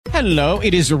Hello,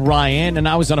 it is Ryan, and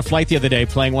I was on a flight the other day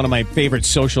playing one of my favorite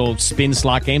social spin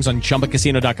slot games on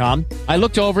ChumbaCasino.com. I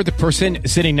looked over at the person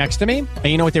sitting next to me, and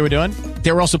you know what they were doing?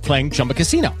 They were also playing Chumba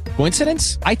Casino.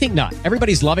 Coincidence? I think not.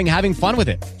 Everybody's loving having fun with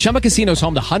it. Chumba Casino is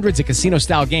home to hundreds of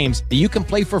casino-style games that you can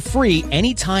play for free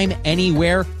anytime,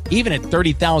 anywhere, even at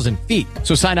 30,000 feet.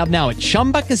 So sign up now at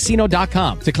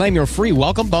ChumbaCasino.com to claim your free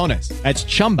welcome bonus. That's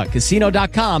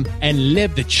ChumbaCasino.com and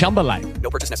live the Chumba life. No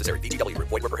purchase necessary. VGW.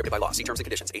 Void where prohibited by law. See terms and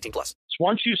conditions. 18+.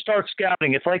 Once you start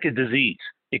scouting, it's like a disease.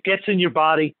 It gets in your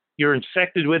body. You're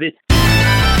infected with it.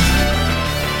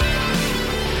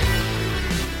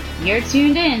 You're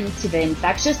tuned in to the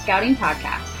Infectious Scouting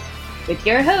Podcast with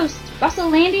your hosts, Russell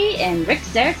Lande and Rick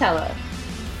Serritella.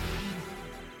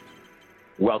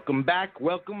 Welcome back.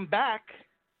 Welcome back.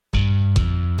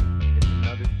 It's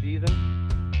another season,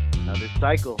 another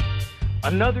cycle,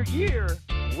 another year.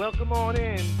 Welcome on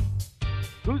in.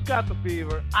 Who's got the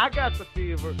fever? I got the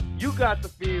fever. You got the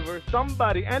fever.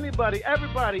 Somebody, anybody,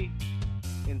 everybody.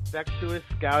 Infectious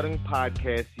Scouting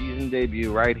Podcast season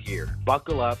debut right here.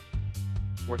 Buckle up.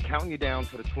 We're counting you down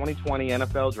to the 2020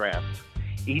 NFL Draft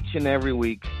each and every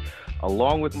week.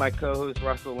 Along with my co-host,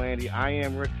 Russell Lande, I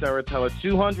am Rick Serritella,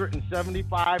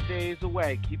 275 days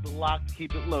away. Keep it locked,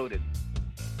 keep it loaded.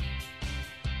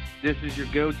 This is your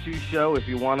go-to show if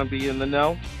you want to be in the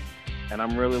know, and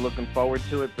I'm really looking forward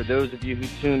to it. For those of you who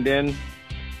tuned in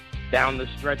down the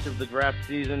stretch of the draft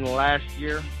season last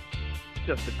year,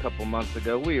 just a couple months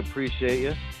ago, we appreciate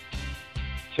you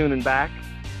tuning back,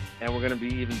 and we're going to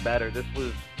be even better. This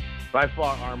was by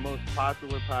far our most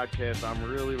popular podcast. I'm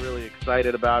really, really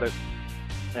excited about it.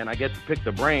 And I get to pick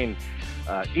the brain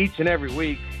each and every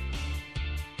week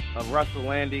of Russell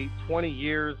Lande, 20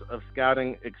 years of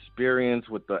scouting experience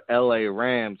with the LA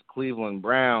Rams, Cleveland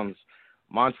Browns,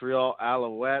 Montreal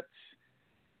Alouettes,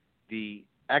 the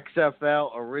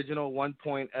XFL Original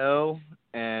 1.0,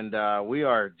 and we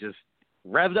are just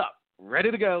revved up, ready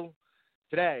to go.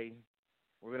 Today,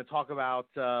 we're going to talk about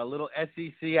a little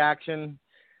SEC action,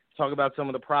 talk about some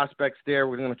of the prospects there.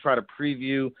 We're going to try to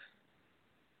preview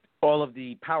all of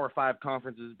the Power 5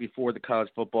 conferences before the college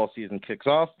football season kicks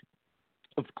off.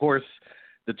 Of course,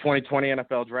 the 2020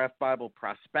 NFL Draft Bible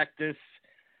prospectus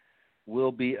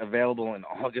will be available in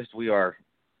August. We are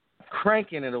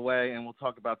cranking it away, and we'll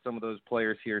talk about some of those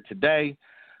players here today.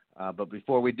 But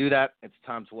before we do that, it's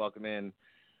time to welcome in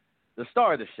the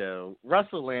star of the show,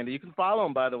 Russell Lande. You can follow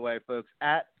him, by the way, folks,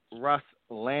 at Russ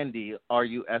Lande,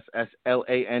 Russlande.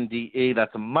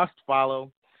 That's a must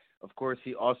follow. Of course,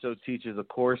 he also teaches a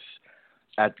course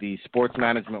at the Sports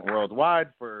Management Worldwide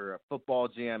for football,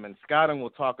 GM, and scouting. We'll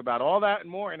talk about all that and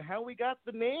more and how we got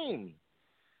the name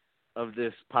of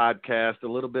this podcast a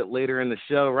little bit later in the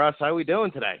show. Russ, how are we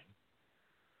doing today?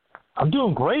 I'm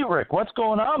doing great, Rick. What's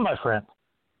going on, my friend?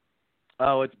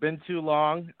 Oh, it's been too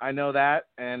long. I know that,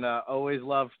 and always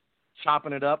love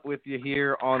chopping it up with you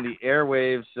here on the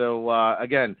airwaves. So,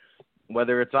 again,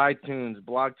 whether it's iTunes,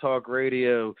 Blog Talk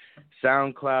Radio,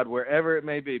 SoundCloud, wherever it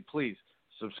may be, please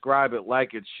subscribe it,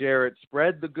 like it, share it,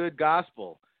 spread the good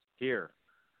gospel here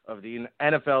of the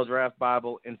NFL Draft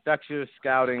Bible, Infectious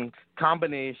Scouting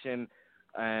combination.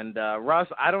 And, Russ,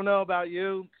 I don't know about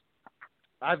you.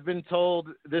 I've been told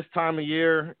this time of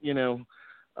year,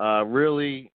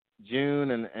 really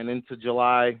June and into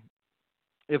July,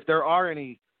 if there are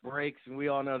any breaks, and we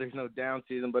all know there's no down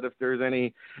season, but if there's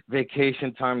any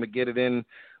vacation time to get it in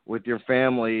with your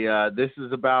family, this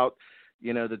is about,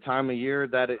 the time of year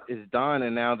that it is done.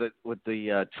 And now that with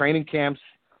the training camps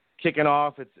kicking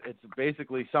off, it's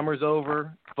basically summer's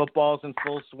over, football's in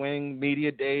full swing,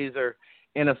 media days are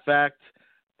in effect.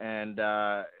 And,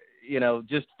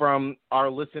 just from our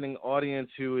listening audience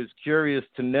who is curious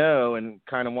to know and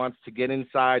kind of wants to get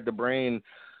inside the brain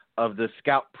of the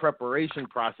scout preparation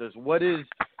process, what is,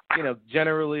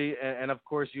 generally, and of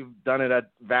course you've done it at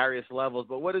various levels,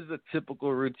 but what does the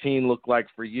typical routine look like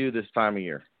for you this time of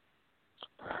year?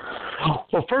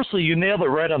 Well, firstly, you nailed it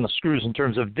right on the screws in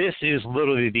terms of this is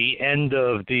literally the end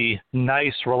of the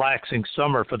nice, relaxing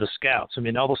summer for the scouts. I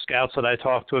mean, all the scouts that I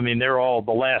talk to, they're all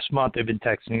the last month they've been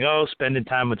texting, spending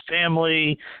time with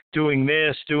family, doing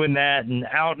this, doing that, and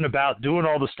out and about, doing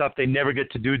all the stuff they never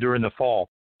get to do during the fall.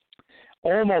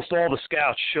 Almost all the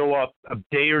scouts show up a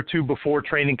day or two before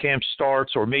training camp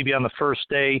starts or maybe on the first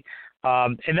day,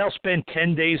 and they'll spend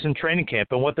 10 days in training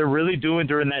camp. And what they're really doing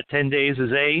during that 10 days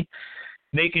is,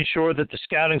 making sure that the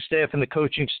scouting staff and the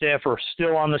coaching staff are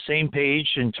still on the same page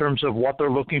in terms of what they're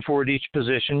looking for at each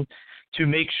position, to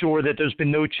make sure that there's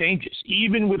been no changes,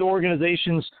 even with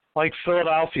organizations like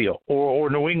Philadelphia or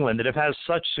New England that have had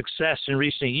such success in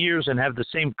recent years and have the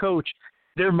same coach.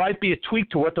 there might be a tweak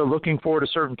to what they're looking for at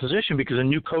a certain position because a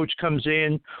new coach comes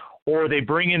in or they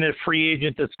bring in a free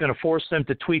agent that's going to force them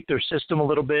to tweak their system a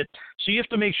little bit. So you have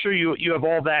to make sure you have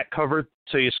all that covered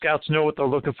so your scouts know what they're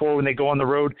looking for when they go on the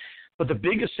road. But the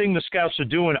biggest thing the scouts are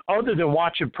doing, other than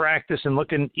watching practice and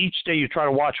looking each day, you try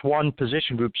to watch one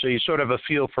position group so you sort of have a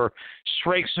feel for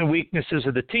strengths and weaknesses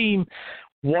of the team.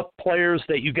 What players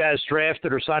that you guys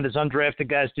drafted or signed as undrafted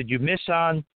guys did you miss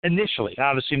on initially?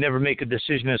 Obviously, never make a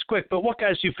decision as quick, but what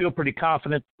guys do you feel pretty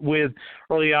confident with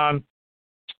early on?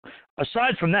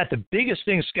 Aside from that, the biggest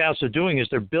thing scouts are doing is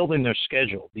they're building their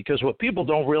schedule, because what people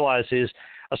don't realize is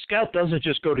a scout doesn't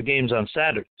just go to games on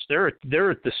Saturdays.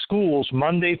 They're at the schools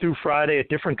Monday through Friday at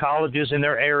different colleges in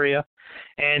their area,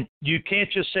 and you can't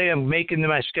just say I'm making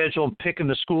my schedule and picking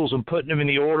the schools and putting them in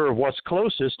the order of what's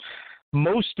closest.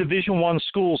 Most Division I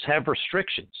schools have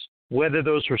restrictions. Whether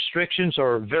those restrictions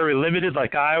are very limited,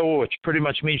 like Iowa, which pretty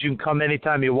much means you can come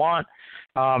anytime you want.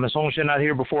 As long as you're not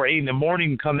here before 8 in the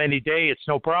morning, you can come any day. It's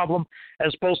no problem.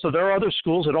 As opposed to there are other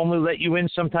schools that only let you in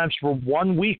sometimes for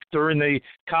 1 week during the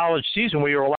college season where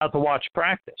you're allowed to watch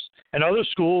practice. And other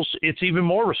schools, it's even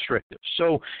more restrictive.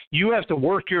 So you have to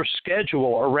work your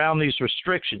schedule around these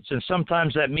restrictions. And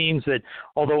sometimes that means that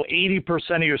although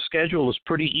 80% of your schedule is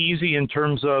pretty easy in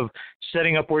terms of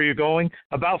setting up where you're going,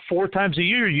 about 4 times a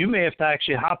year you may have to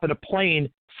actually hop in a plane,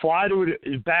 fly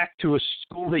back to a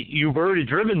school that you've already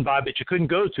driven by but you couldn't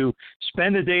go to,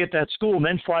 spend a day at that school, and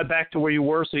then fly back to where you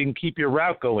were so you can keep your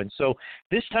route going. So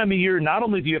this time of year, not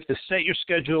only do you have to set your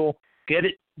schedule, get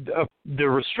it the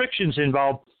restrictions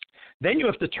involved, then you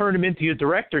have to turn him into your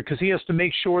director because he has to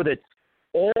make sure that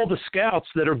all the scouts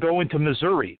that are going to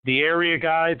Missouri, the area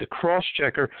guy, the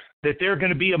cross-checker, that they're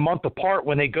going to be a month apart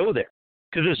when they go there.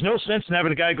 Because there's no sense in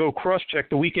having a guy go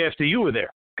cross-check the week after you were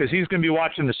there, because he's going to be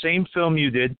watching the same film you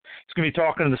did. He's going to be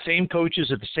talking to the same coaches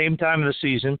at the same time of the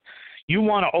season. You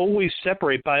want to always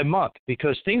separate by a month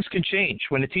because things can change.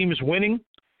 When the team is winning,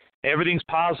 everything's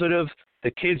positive.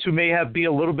 The kids who may be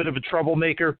a little bit of a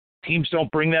troublemaker, teams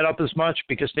don't bring that up as much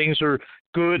because things are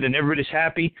good and everybody's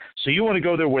happy. So you want to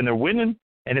go there when they're winning,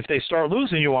 and if they start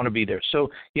losing, you want to be there.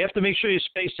 So you have to make sure you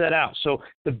space that out. So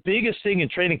the biggest thing in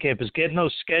training camp is getting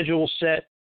those schedules set.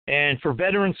 And for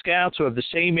veteran scouts who have the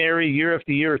same area year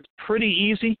after year, it's pretty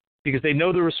easy because they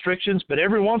know the restrictions. But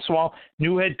every once in a while,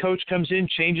 new head coach comes in,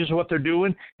 changes what they're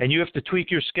doing, and you have to tweak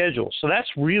your schedule. So that's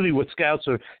really what scouts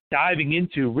are diving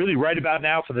into really right about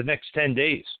now for the next 10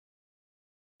 days.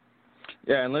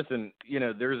 Yeah, and listen,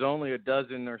 there's only a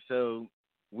dozen or so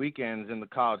weekends in the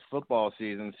college football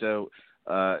season. So,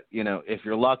 if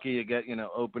you're lucky, you get,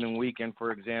 opening weekend,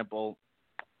 for example.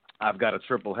 I've got a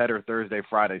triple header Thursday,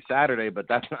 Friday, Saturday, but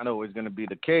that's not always going to be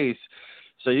the case.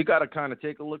 So you got to kind of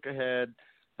take a look ahead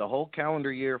the whole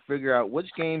calendar year, figure out which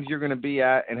games you're going to be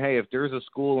at. And, hey, if there's a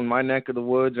school in my neck of the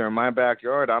woods or in my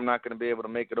backyard, I'm not going to be able to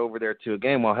make it over there to a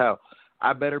game. Well, hell,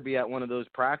 I better be at one of those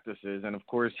practices. And, of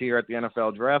course, here at the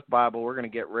NFL Draft Bible, we're going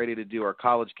to get ready to do our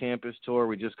college campus tour.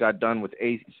 We just got done with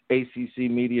ACC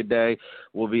Media Day.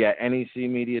 We'll be at NEC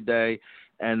Media Day.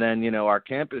 And then, our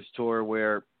campus tour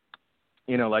where,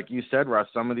 like you said, Russ,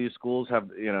 some of these schools have,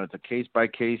 it's a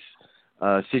case-by-case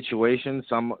situation.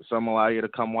 Some allow you to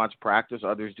come watch practice.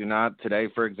 Others do not. Today,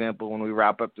 for example, when we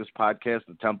wrap up this podcast,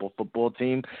 the Temple football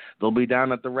team, they'll be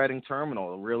down at the Reading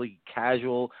Terminal, a really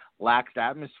casual, lax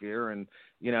atmosphere. And,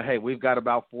 hey, we've got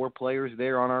about 4 players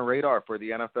there on our radar for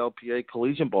the NFLPA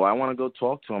Collegiate Bowl. I want to go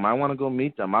talk to them. I want to go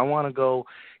meet them. I want to go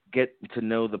get to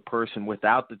know the person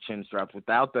without the chin straps,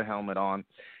 without the helmet on.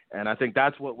 And I think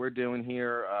that's what we're doing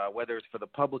here, whether it's for the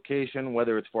publication,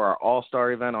 whether it's for our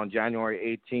All-Star event on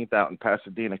January 18th out in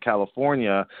Pasadena,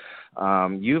 California.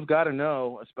 You've got to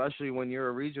know, especially when you're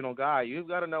a regional guy, you've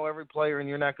got to know every player in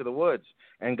your neck of the woods.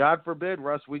 And God forbid,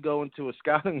 Russ, we go into a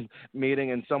scouting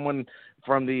meeting and someone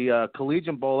from the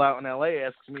Collegiate Bowl out in L.A.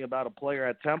 asks me about a player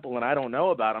at Temple and I don't know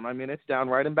about him. I mean, it's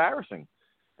downright embarrassing.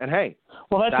 And, hey.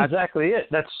 Well, that's exactly it.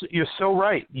 You're so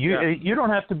right. You don't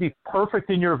have to be perfect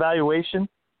in your evaluation,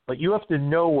 but you have to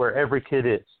know where every kid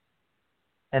is.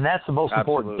 And that's the most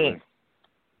important thing.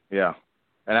 Yeah.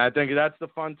 And I think that's the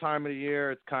fun time of the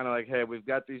year. It's kind of like, hey, we've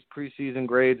got these preseason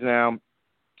grades now,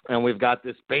 and we've got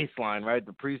this baseline, right?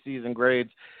 The preseason grades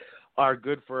are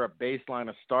good for a baseline,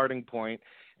 a starting point.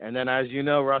 And then, as you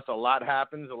know, Russ, a lot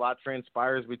happens, a lot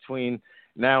transpires between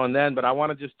now and then. But I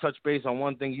want to just touch base on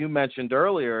one thing you mentioned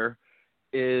earlier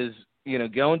is –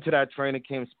 going to that training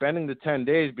camp, spending the 10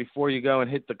 days before you go and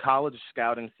hit the college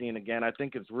scouting scene again. I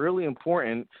think it's really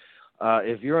important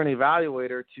if you're an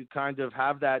evaluator to kind of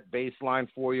have that baseline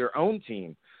for your own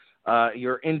team,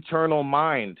 your internal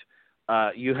mind.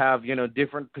 You have,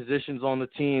 different positions on the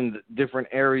team, different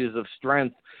areas of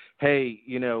strength. hey,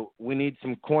 we need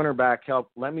some cornerback help.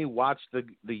 Let me watch the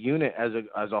unit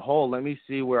as a whole. Let me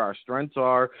see where our strengths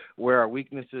are, where our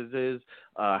weaknesses is,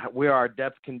 where our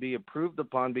depth can be improved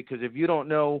upon. Because if you don't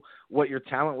know what your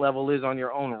talent level is on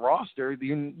your own roster,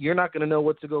 you're not going to know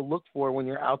what to go look for when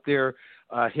you're out there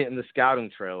hitting the scouting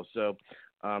trail. So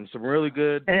some really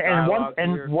good dialogue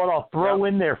here. And what I'll throw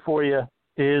in there for you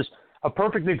is a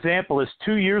perfect example is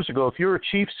 2 years ago, if you're a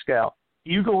Chiefs scout,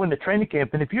 you go into training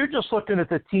camp, and if you're just looking at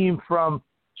the team from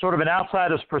sort of an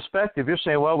outsider's perspective, you're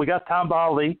saying, well, we got Tom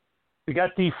Bali, we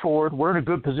got D Ford, we're in a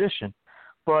good position.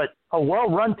 But a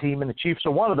well-run team, and the Chiefs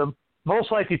are one of them,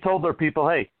 most likely told their people,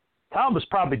 hey, Tom was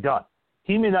probably done.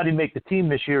 He may not even make the team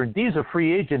this year, and D's a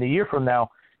free agent a year from now.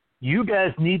 You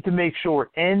guys need to make sure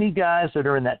any guys that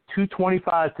are in that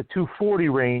 225 to 240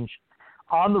 range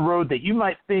on the road that you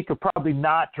might think are probably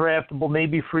not draftable,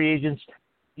 maybe free agents,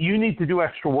 you need to do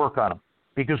extra work on them.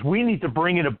 Because we need to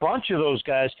bring in a bunch of those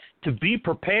guys to be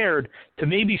prepared to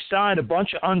maybe sign a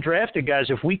bunch of undrafted guys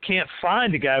if we can't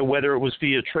find a guy, whether it was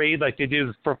via trade like they did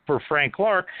for Frank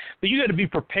Clark. But you got to be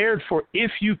prepared for,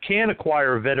 if you can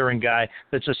acquire a veteran guy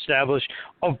that's established,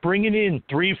 of bringing in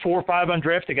 3, 4, 5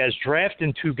 undrafted guys,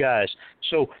 drafting 2 guys.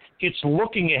 So it's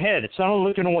looking ahead. It's not only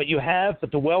looking at what you have,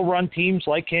 but the well-run teams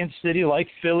like Kansas City, like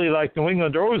Philly, like New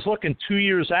England, they're always looking 2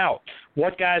 years out.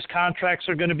 What guys' contracts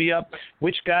are going to be up?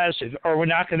 Which guys are we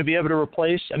not going to be able to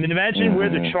replace? I mean, imagine where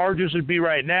the Chargers would be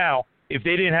right now if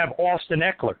they didn't have Austin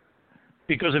Eckler.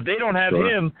 Because if they don't have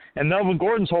him and Melvin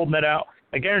Gordon's holding that out,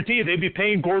 I guarantee you they'd be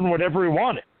paying Gordon whatever he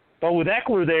wanted. But with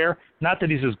Eckler there, not that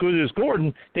he's as good as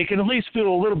Gordon, they can at least feel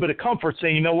a little bit of comfort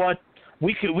saying, you know what,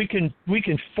 we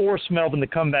can force Melvin to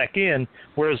come back in.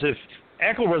 Whereas if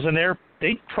Eckler wasn't there,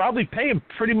 they'd probably pay him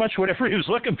pretty much whatever he was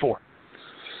looking for.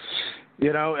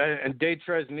 And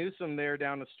Datrez Newsome there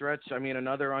down the stretch. I mean,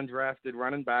 another undrafted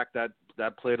running back that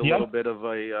played a little bit of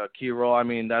a key role. I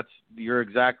mean, you're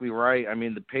exactly right. I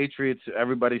mean, the Patriots,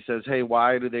 everybody says, hey,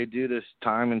 why do they do this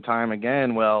time and time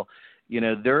again? Well,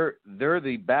 they're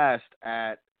the best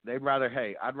at. I'd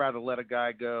rather let a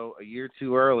guy go a year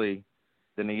too early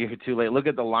than a year too late. Look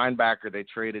at the linebacker they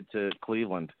traded to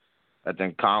Cleveland, I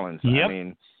think Collins. Yep. I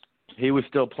mean, he was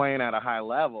still playing at a high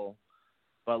level,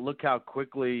 but look how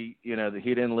quickly, he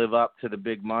didn't live up to the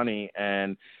big money.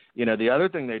 And, the other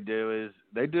thing they do is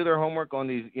they do their homework on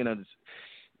these,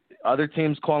 other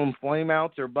teams call them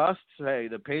flameouts or busts. Hey,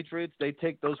 the Patriots, they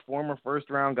take those former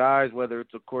first-round guys, whether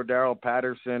it's a Cordero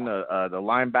Patterson, the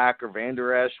linebacker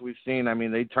Vander Esch we've seen. I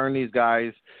mean, they turn these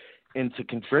guys into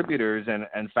contributors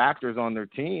and factors on their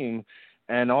team.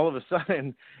 And all of a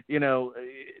sudden,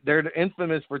 they're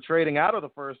infamous for trading out of the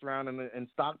first round and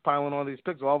stockpiling all these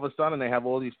picks. All of a sudden, they have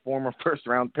all these former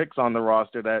first-round picks on the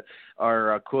roster that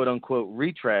are quote-unquote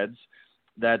retreads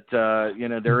that,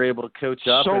 they're able to coach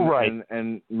up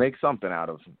and make something out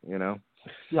of,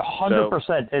 Yeah,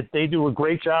 100%. They do a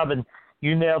great job, and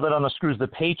you nailed it on the screws. The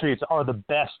Patriots are the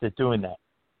best at doing that.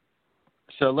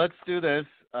 So let's do this.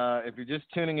 If you're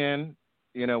just tuning in,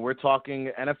 we're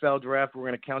talking NFL draft. We're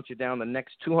going to count you down the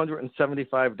next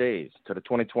 275 days to the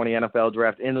 2020 NFL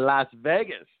draft in Las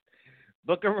Vegas.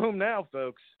 Book a room now,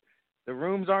 folks. The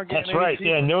rooms aren't getting That's right. cheaper.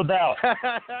 Yeah, no doubt.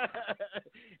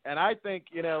 And I think,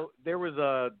 there was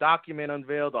a document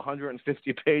unveiled,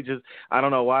 150 pages. I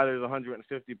don't know why there's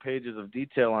 150 pages of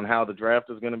detail on how the draft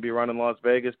is going to be run in Las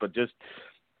Vegas, but just,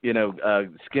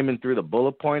 skimming through the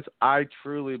bullet points, I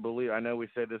truly believe, I know we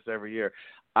say this every year,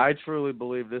 I truly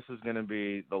believe this is going to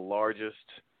be the largest,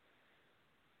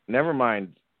 never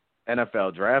mind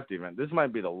NFL draft event. This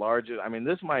might be the largest. I mean,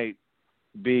 this might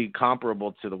be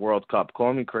comparable to the World Cup.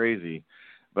 Call me crazy,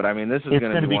 but I mean, this is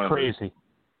going to be one crazy. of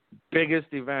the biggest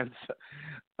events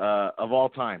of all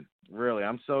time. Really,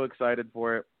 I'm so excited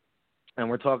for it. And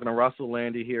we're talking to Russell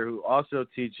Lande here, who also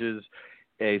teaches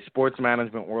a sports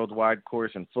management worldwide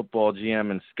course in football, GM,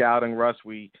 and scouting. Russ,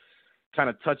 we kind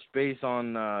of touched base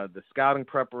on the scouting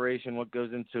preparation, what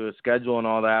goes into a schedule and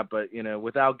all that. But,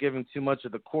 without giving too much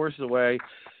of the course away,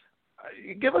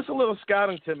 give us a little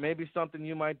scouting tip, maybe something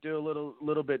you might do a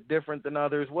little bit different than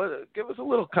others. Give us a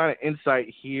little kind of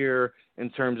insight here in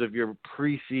terms of your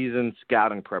preseason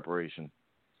scouting preparation.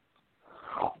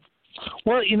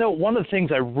 Well, one of the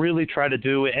things I really try to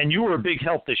do, and you were a big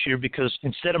help this year because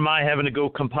instead of my having to go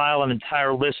compile an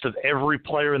entire list of every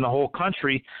player in the whole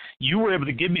country, you were able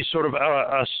to give me sort of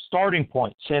a starting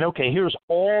point, saying, okay, here's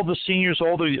all the seniors,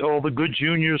 all the good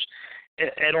juniors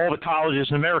at all the colleges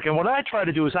in America. And what I try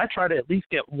to do is I try to at least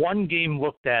get one game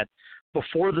looked at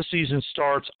before the season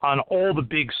starts on all the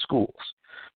big schools.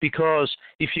 because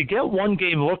if you get one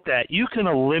game looked at, you can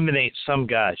eliminate some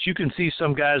guys. You can see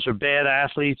some guys are bad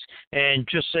athletes and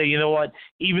just say, you know what,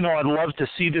 even though I'd love to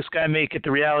see this guy make it,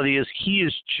 the reality is he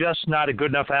is just not a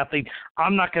good enough athlete.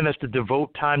 I'm not going to have to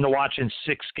devote time to watching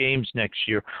 6 games next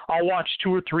year. I'll watch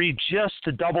 2 or 3 just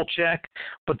to double check,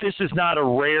 but this is not a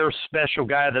rare special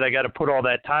guy that I got to put all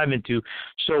that time into.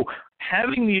 So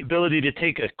having the ability to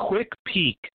take a quick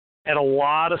peek at a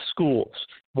lot of schools,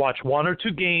 watch 1 or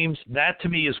 2 games, that to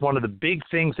me is one of the big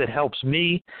things that helps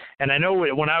me. And I know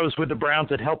when I was with the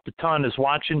Browns, it helped a ton, is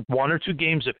watching 1 or 2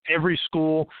 games of every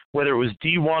school, whether it was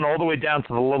D1 all the way down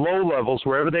to the low levels,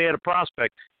 wherever they had a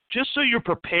prospect, just so you're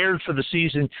prepared for the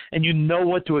season and you know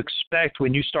what to expect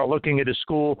when you start looking at a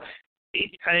school.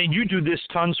 And you do this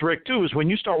tons, Rick, too, is when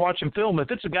you start watching film,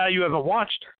 if it's a guy you haven't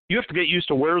watched, you have to get used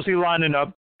to where is he lining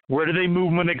up, where do they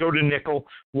move when they go to nickel,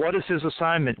 what is his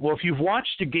assignment. Well, if you've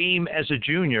watched a game as a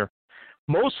junior,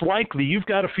 most likely you've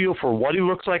got a feel for what he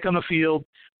looks like on the field,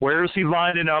 where is he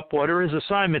lining up, what are his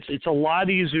assignments. It's a lot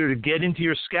easier to get into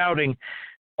your scouting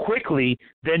quickly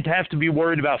than to have to be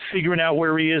worried about figuring out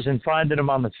where he is and finding him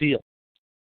on the field.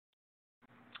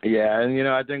 Yeah, and,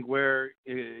 I think where,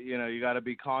 you got to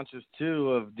be conscious,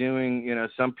 too, of doing,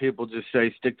 some people just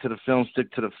say stick to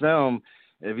the film.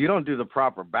 If you don't do the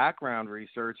proper background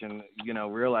research and,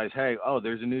 realize, hey,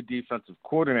 there's a new defensive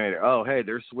coordinator. Oh, hey,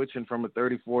 they're switching from a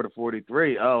 34 to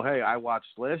 43. Oh, hey, I watched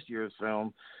last year's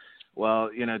film.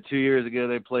 Well, 2 years ago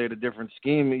they played a different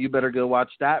scheme. You better go watch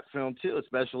that film, too,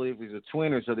 especially if he's a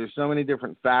tweener. So there's so many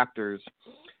different factors.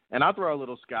 And I'll throw a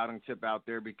little scouting tip out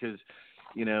there because,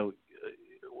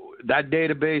 that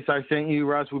database I sent you,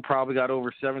 Russ, we probably got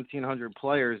over 1,700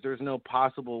 players. There's no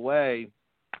possible way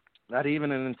that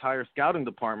even an entire scouting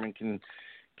department can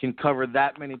cover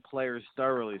that many players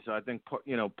thoroughly. So I think,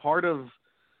 part of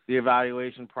the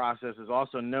evaluation process is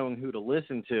also knowing who to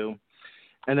listen to.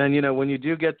 And then, when you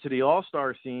do get to the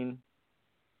all-star scene,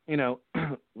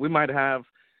 we might have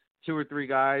 2 or 3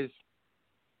 guys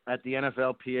at the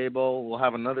NFLPA Bowl. We'll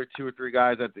have another 2 or 3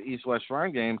 guys at the East-West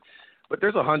Shrine Game. But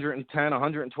there's 110,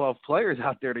 112 players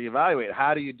out there to evaluate.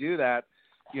 How do you do that?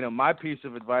 My piece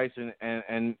of advice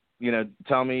and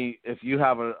tell me if you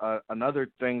have another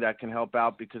thing that can help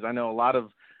out, because I know a lot of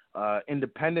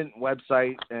independent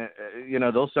website,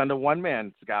 they'll send a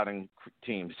one-man scouting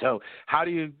team. So how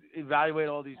do you evaluate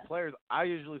all these players? I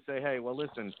usually say, hey, well,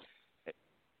 listen,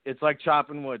 it's like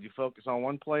chopping wood. You focus on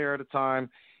one player at a time.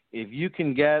 If you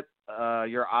can get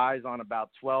your eyes on about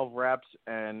 12 reps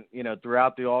and,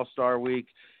 throughout the All-Star week,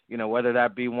 whether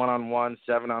that be 1-on-1,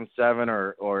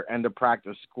 7-on-7, or end of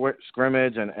practice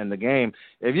scrimmage and the game,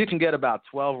 if you can get about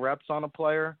 12 reps on a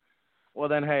player, well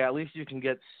then, hey, at least you can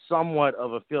get somewhat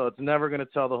of a feel. It's never going to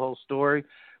tell the whole story.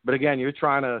 But again, you're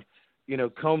trying to,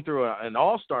 comb through an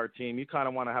all-star team. You kind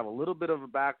of want to have a little bit of a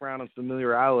background and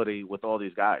familiarity with all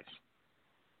these guys.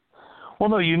 Well,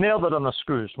 no, you nailed it on the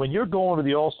screws. When you're going to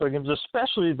the All-Star games,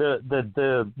 especially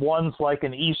the ones like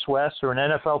an East-West or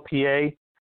an NFLPA,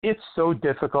 it's so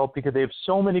difficult because they have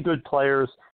so many good players,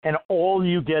 and all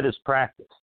you get is practice.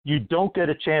 You don't get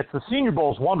a chance. The Senior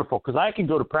Bowl is wonderful because I can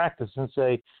go to practice and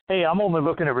say, hey, I'm only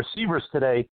looking at receivers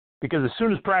today, because as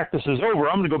soon as practice is over,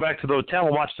 I'm going to go back to the hotel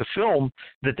and watch the film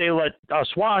that they let us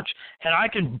watch, and I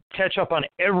can catch up on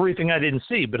everything I didn't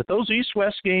see. But at those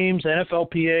East-West games,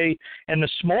 NFLPA, and the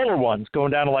smaller ones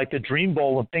going down to like the Dream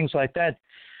Bowl and things like that,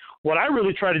 what I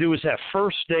really try to do is that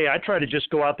first day, I try to just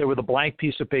go out there with a blank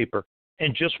piece of paper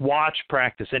and just watch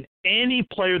practice. And any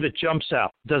player that jumps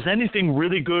out, does anything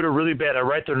really good or really bad, I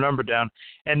write their number down.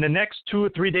 And the next 2 or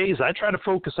 3 days, I try to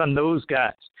focus on those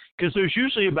guys. Because there's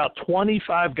usually about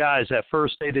 25 guys that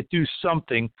first day that do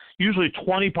something, usually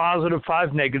 20 positive,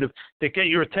 5 negative, that get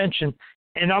your attention,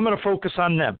 and I'm going to focus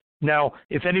on them. Now,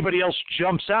 if anybody else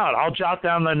jumps out, I'll jot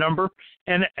down their number,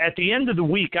 and at the end of the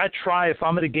week, I try, if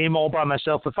I'm at a game all by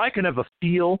myself, if I can have a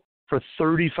feel for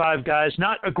 35 guys,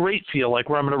 not a great feel like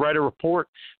where I'm going to write a report,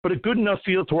 but a good enough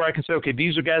feel to where I can say, okay,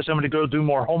 these are guys I'm going to go do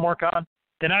more homework on,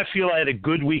 then I feel I had a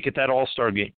good week at that All-Star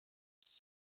game.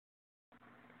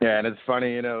 Yeah, and it's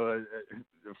funny,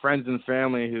 friends and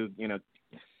family who,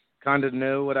 kind of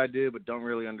know what I do but don't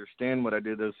really understand what I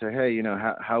do. They'll say, hey,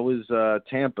 how was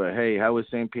Tampa? Hey, how was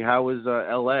St. Pete? How was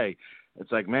L.A.?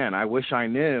 It's like, man, I wish I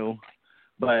knew,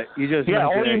 but you just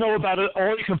all you know about it,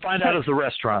 all you can find out is the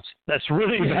restaurants. That's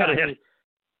really about it.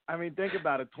 I mean, think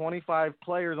about it. 25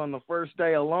 players on the first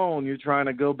day alone. You're trying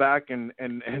to go back and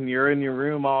you're in your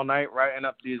room all night writing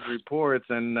up these reports,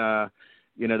 and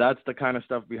that's the kind of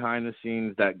stuff behind the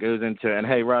scenes that goes into it. And,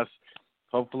 hey, Russ,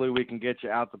 hopefully we can get you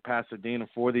out to Pasadena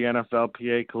for the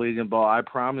NFLPA Collegiate Ball. I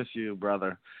promise you,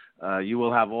 brother, you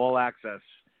will have all access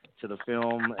to the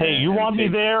film. Hey, you want me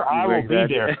there? I will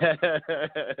be there.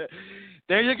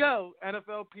 There you go.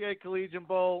 NFLPA Collegiate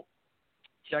Bowl.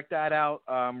 Check that out.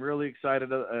 I'm really excited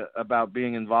about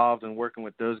being involved and working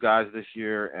with those guys this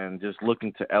year and just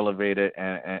looking to elevate it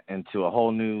and to a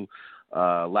whole new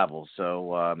level.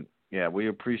 So, yeah, we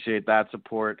appreciate that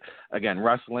support. Again,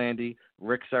 Russ Lande,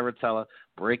 Rick Serritella,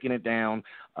 breaking it down,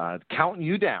 counting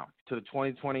you down to the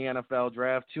 2020 NFL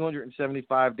Draft,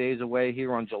 275 days away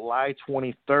here on July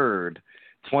 23rd,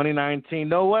 2019.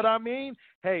 Know what I mean?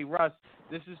 Hey, Russ,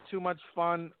 this is too much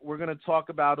fun. We're going to talk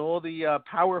about all the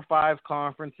Power 5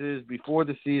 conferences before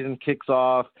the season kicks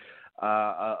off,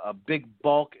 a big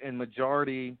bulk and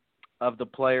majority of the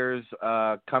players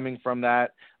coming from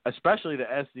that, especially the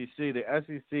SEC. The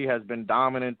SEC has been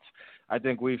dominant. I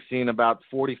think we've seen about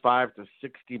 45 to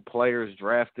 60 players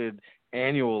drafted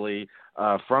annually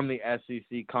from the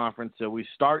SEC conference. So we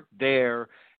start there,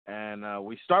 and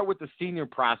we start with the senior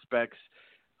prospects.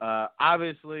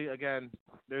 Obviously, again,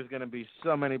 there's going to be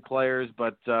so many players,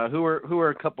 but who are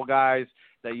a couple guys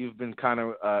that you've been kind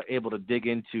of able to dig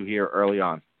into here early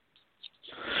on?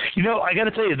 You know, I got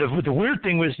to tell you, the weird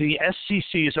thing was the SEC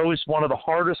is always one of the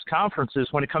hardest conferences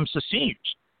when it comes to seniors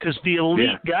because the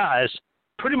elite guys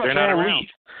pretty much all leave.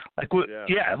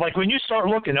 Like when you start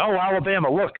looking,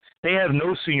 Alabama, look, they have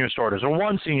no senior starters or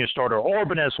one senior starter.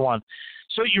 Auburn has one.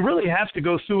 So you really have to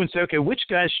go through and say, okay, which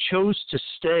guys chose to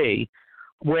stay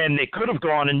when they could have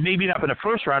gone and maybe not been a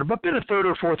first rounder, but been a third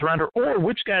or fourth rounder, or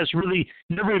which guys really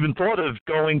never even thought of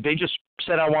going. They just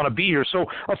said, I want to be here. So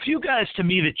a few guys to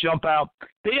me that jump out,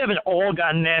 they haven't all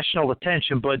gotten national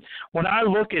attention, but when I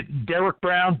look at Derek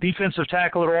Brown, defensive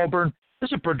tackle at Auburn,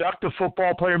 this is a productive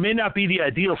football player, may not be the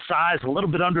ideal size, a little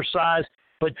bit undersized,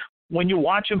 but when you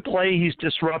watch him play, he's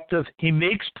disruptive. He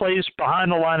makes plays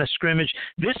behind the line of scrimmage.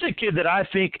 This is a kid that I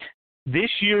think this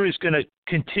year is going to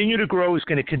continue to grow, is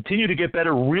going to continue to get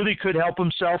better, really could help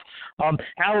himself.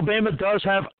 Alabama does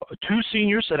have two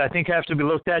seniors that I think have to be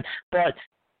looked at, but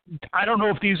I don't know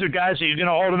if these are guys that you're going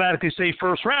to automatically say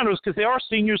first rounders because they are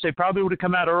seniors. They probably would have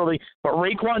come out early. But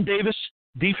Raekwon Davis,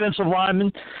 defensive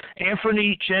lineman,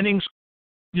 Anthony Jennings,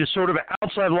 just sort of an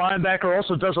outside linebacker,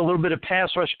 also does a little bit of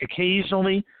pass rush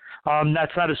occasionally.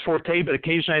 That's not his forte, but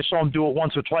occasionally I saw him do it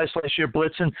once or twice last year,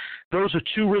 blitzing. Those are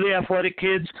two really athletic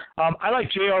kids. I like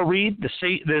J.R. Reed,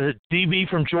 the DB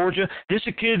from Georgia. This is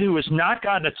a kid who has not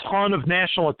gotten a ton of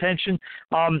national attention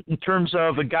in terms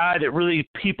of a guy that really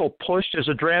people pushed as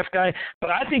a draft guy, but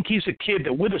I think he's a kid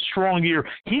that with a strong year,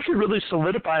 he could really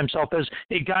solidify himself as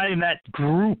a guy in that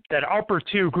group, that upper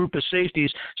tier group of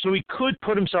safeties, so he could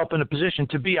put himself in a position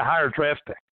to be a higher draft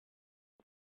pick.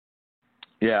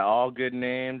 Yeah, all good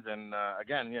names, and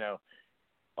again,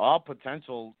 all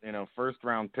potential,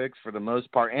 first-round picks for the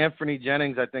most part. Anthony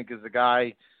Jennings, I think, is a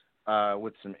guy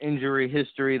with some injury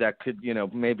history that could,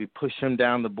 maybe push him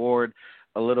down the board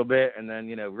a little bit. And then,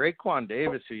 Raekwon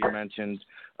Davis, who you mentioned,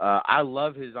 I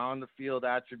love his on-the-field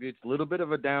attributes. A little bit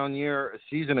of a down year a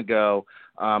season ago,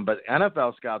 but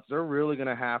NFL scouts, they're really going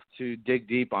to have to dig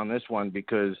deep on this one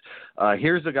because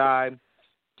here's a guy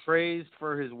praised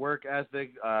for his work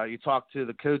ethic. You talk to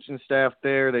the coaching staff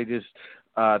there, they just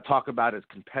talk about his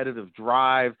competitive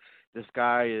drive. This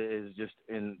guy is just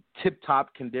in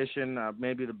tip-top condition,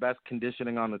 maybe the best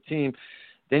conditioning on the team.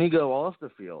 Then you go off the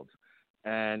field,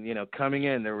 and, coming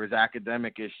in, there was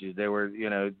academic issues. There were,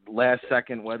 last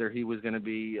second whether he was going to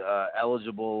be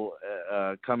eligible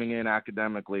coming in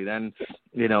academically. Then,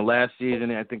 last season,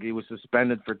 I think he was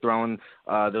suspended for throwing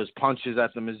those punches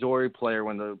at the Missouri player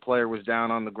when the player was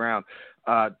down on the ground.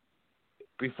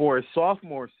 Before his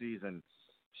sophomore season,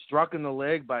 struck in the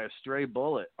leg by a stray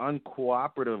bullet,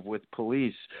 uncooperative with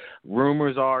police.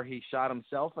 Rumors are he shot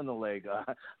himself in the leg,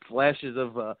 flashes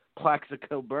of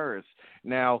Plaxico Burress.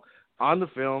 Now, on the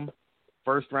film,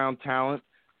 first-round talent,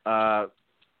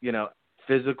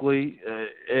 physically,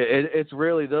 it's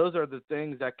really, those are the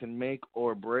things that can make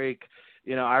or break.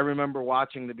 I remember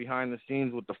watching the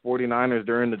behind-the-scenes with the 49ers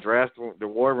during the draft, the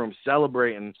war room,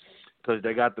 celebrating because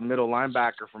they got the middle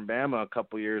linebacker from Bama a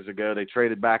couple years ago. They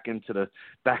traded back into the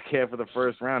back half of the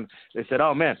first round. They said,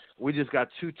 oh, man, we just got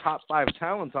two top 5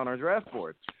 talents on our draft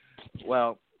board.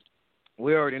 Well,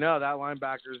 we already know that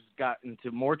linebacker's got into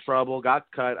more trouble, got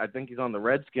cut. I think he's on the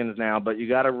Redskins now, but you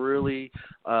got to really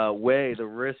weigh the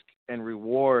risk and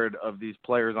reward of these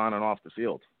players on and off the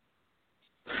field.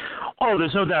 Oh,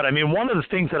 there's no doubt. I mean, one of the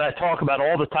things that I talk about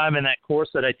all the time in that course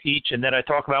that I teach and that I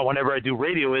talk about whenever I do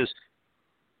radio is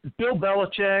Bill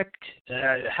Belichick,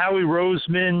 Howie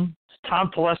Roseman, Tom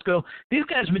Telesco. These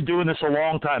guys have been doing this a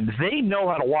long time. They know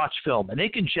how to watch film, and they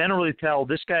can generally tell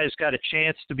this guy's got a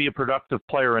chance to be a productive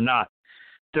player or not.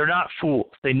 They're not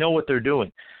fools. They know what they're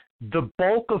doing. the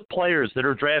bulk of players that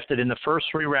are drafted in the first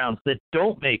 3 rounds that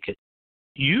don't make it,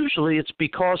 usually it's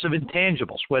because of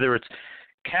intangibles, whether it's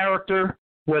character,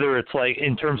 whether it's like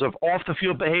in terms of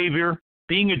off-the-field behavior,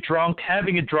 being a drunk,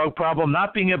 having a drug problem,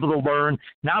 not being able to learn,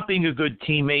 not being a good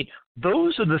teammate.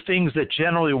 Those are the things that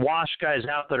generally wash guys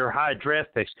out that are high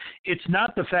draft picks. It's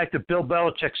not the fact that Bill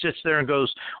Belichick sits there and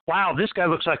goes, wow, this guy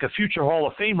looks like a future Hall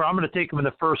of Famer. I'm going to take him in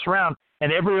the first round.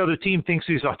 And every other team thinks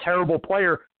he's a terrible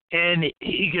player, and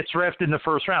he gets drafted in the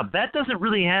first round. That doesn't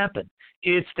really happen.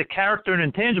 It's the character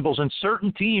and intangibles, and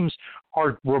certain teams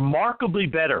are remarkably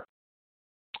better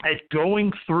at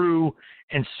going through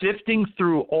and sifting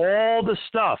through all the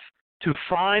stuff to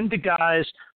find the guys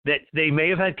that they may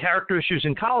have had character issues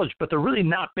in college, but they're really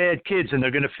not bad kids, and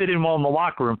they're going to fit in well in the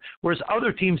locker room, whereas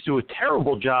other teams do a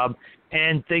terrible job,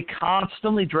 and they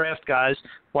constantly draft guys,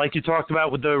 like you talked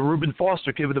about with the Reuben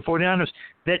Foster kid with the 49ers,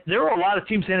 that there are a lot of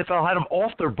teams in the NFL had him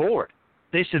off their board.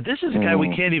 They said, this is a guy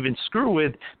we can't even screw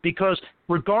with because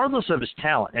regardless of his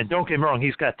talent, and don't get me wrong,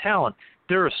 he's got talent,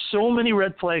 there are so many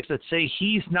red flags that say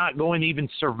he's not going to even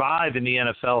survive in the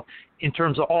NFL in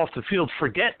terms of off the field.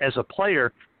 Forget as a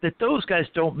player that those guys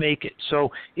don't make it. So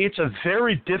it's a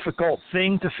very difficult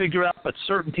thing to figure out, but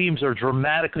certain teams are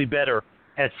dramatically better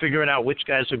at figuring out which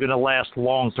guys are going to last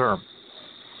long term.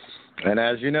 And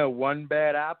as you know, one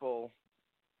bad apple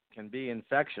can be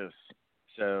infectious.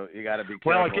 So you got to be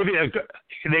careful. Well,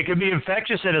 they can be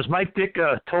infectious, and as Mike Dick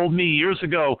told me years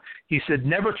ago, he said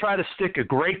never try to stick a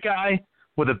great guy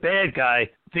with a bad guy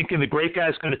thinking the great guy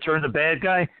is going to turn the bad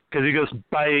guy, because he goes,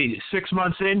 by 6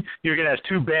 months in, you're going to have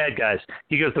 2 bad guys.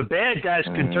 He goes, the bad guys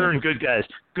can turn good guys.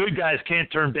 Good guys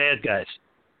can't turn bad guys.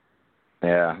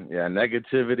 Yeah.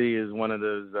 Negativity is one of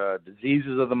those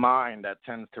diseases of the mind that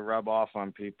tends to rub off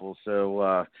on people.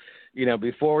 So,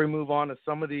 before we move on to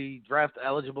some of the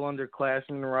draft-eligible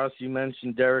underclassmen, Russ, you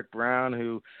mentioned Derek Brown,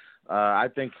 who I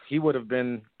think he would have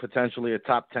been potentially a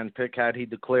top 10 pick had he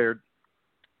declared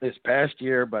this past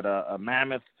year, but a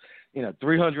mammoth,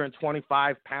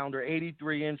 325-pounder,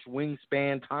 83-inch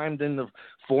wingspan, timed in the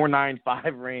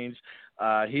 4.95 range.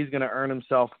 He's going to earn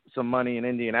himself some money in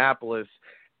Indianapolis.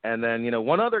 And then,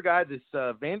 one other guy, this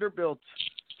Vanderbilt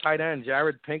tight end,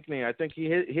 Jared Pinkney, I think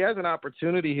he has an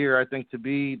opportunity here, I think, to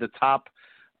be the top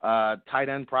tight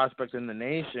end prospect in the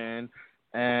nation.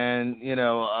 And,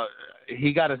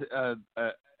 he got a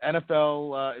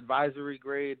NFL advisory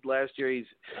grade last year. He's,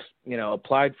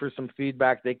 applied for some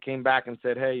feedback. They came back and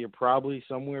said, hey, you're probably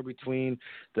somewhere between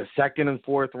the 2nd and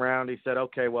 4th round. He said,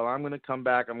 okay, well, I'm going to come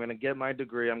back. I'm going to get my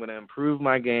degree. I'm going to improve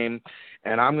my game,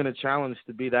 and I'm going to challenge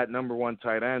to be that number 1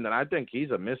 tight end. And I think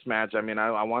he's a mismatch. I mean,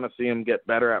 I want to see him get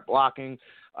better at blocking,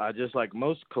 just like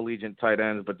most collegiate tight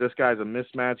ends. But this guy's a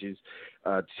mismatch. He's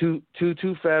too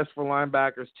fast for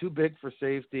linebackers, too big for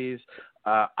safeties.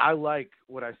 I like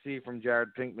what I see from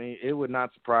Jared Pinkney. It would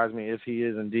not surprise me if he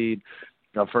is indeed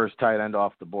the first tight end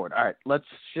off the board. All right, let's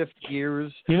shift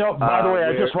gears. By the way,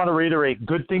 I just want to reiterate,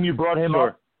 good thing you brought him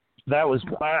up. That was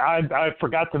I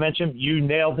forgot to mention, you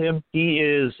nailed him. He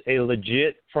is a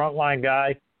legit frontline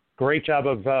guy. Great job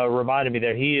of reminding me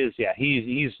that he is. Yeah,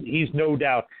 he's no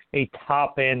doubt a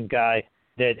top end guy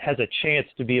that has a chance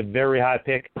to be a very high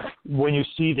pick. When you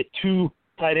see that 2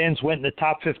 tight ends went in the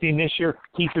top 15 this year,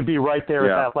 he could be right there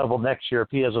at that level next year if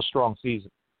he has a strong season.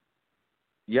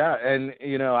 Yeah, and,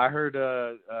 I heard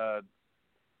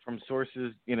from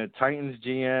sources, Titans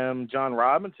GM John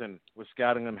Robinson was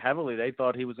scouting him heavily. They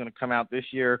thought he was going to come out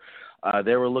this year.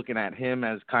 They were looking at him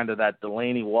as kind of that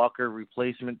Delaney Walker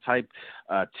replacement type,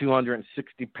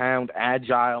 260-pound,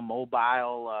 agile,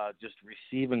 mobile, just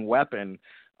receiving weapon.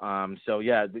 Those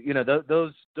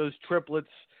triplets.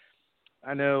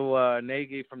 I know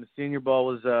Nagy from the Senior Bowl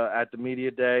was at the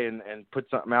media day and put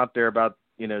something out there about,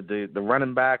 the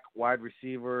running back, wide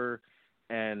receiver,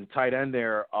 and tight end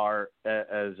there are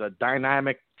as a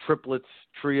dynamic triplets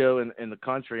trio in the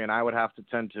country, and I would have to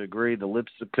tend to agree. The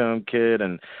Lipscomb kid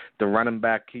and the running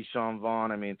back Keyshawn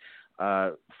Vaughn. I mean,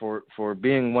 for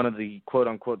being one of the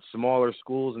quote-unquote smaller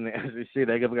schools in the SEC,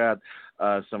 they've got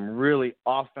some really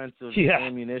offensive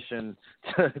ammunition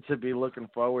to be looking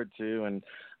forward to. And,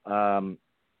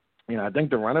 I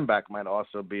think the running back might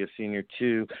also be a senior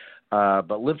too.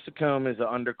 But Lipscomb is an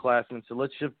underclassman. So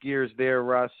let's shift gears there,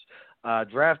 Russ.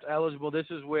 Draft eligible. This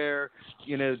is where,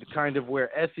 where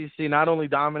SEC not only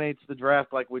dominates the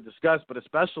draft like we discussed, but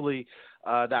especially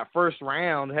that first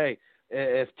round. Hey,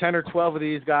 if 10 or 12 of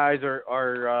these guys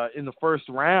are in the first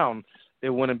round, it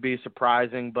wouldn't be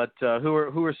surprising. But who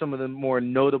are some of the more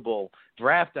notable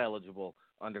draft eligible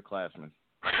underclassmen?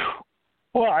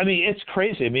 Well, I mean, it's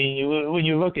crazy. I mean, when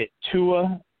you look at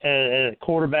Tua,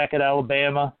 quarterback at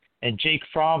Alabama, and Jake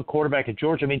Fromm, quarterback at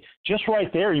Georgia. I mean, just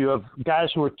right there, you have guys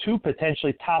who are 2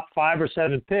 potentially top 5 or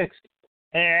 7 picks,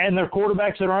 and they're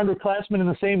quarterbacks that are underclassmen in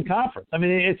the same conference. I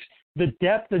mean, it's the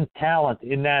depth and talent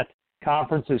in that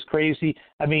conference is crazy.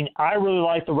 I mean, I really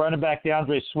like the running back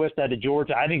DeAndre Swift out of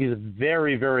Georgia. I think he's a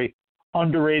very, very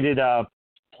underrated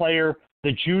player.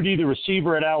 The Judy, the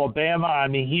receiver at Alabama, I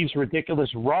mean, he's ridiculous.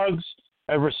 Ruggs,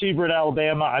 a receiver at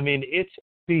Alabama. I mean, it's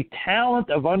the talent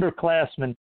of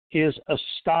underclassmen is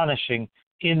astonishing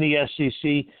in the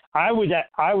SEC. I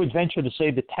would venture to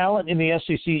say the talent in the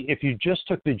SEC, if you just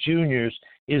took the juniors,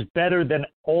 is better than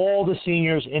all the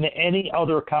seniors in any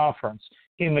other conference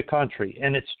in the country.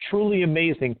 And it's truly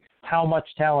amazing how much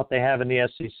talent they have in the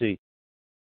SEC.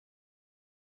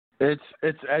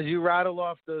 It's as you rattle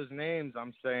off those names,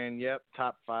 I'm saying, yep,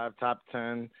 top 5, top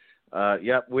 10.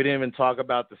 Yep, we didn't even talk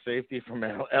about the safety from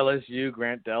LSU,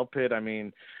 Grant Delpit. I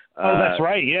mean, that's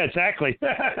right. Yeah, exactly.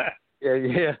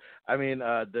 yeah. I mean,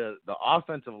 the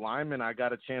offensive lineman, I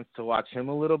got a chance to watch him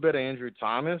a little bit. Andrew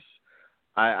Thomas.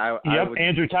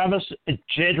 Andrew Thomas,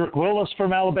 Jedrick Willis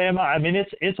from Alabama. I mean,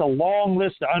 it's a long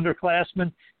list of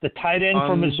underclassmen. The tight end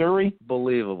from Missouri,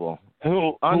 unbelievable.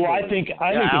 Who I think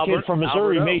the kid from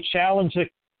Missouri Alberto. may challenge it.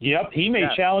 Yep, he may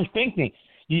challenge Pinckney.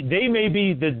 They may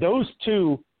be those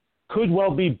two could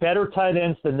well be better tight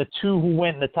ends than the 2 who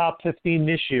went in the top 15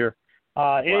 this year.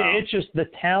 Wow. It's just the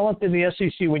talent in the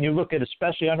SEC when you look at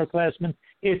especially underclassmen,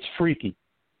 it's freaky.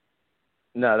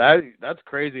 No, that's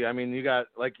crazy. I mean, you got,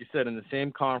 like you said, in the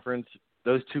same conference,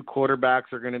 those 2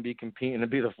 quarterbacks are going to be competing to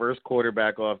be the first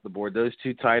quarterback off the board. Those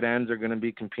 2 tight ends are going to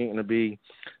be competing to be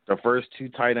the first 2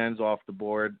 tight ends off the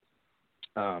board.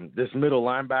 This middle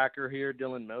linebacker here,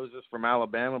 Dylan Moses from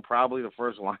Alabama, probably the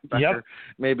first linebacker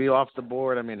maybe off the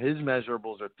board. I mean, his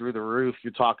measurables are through the roof.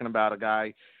 You're talking about a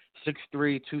guy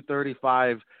 6'3",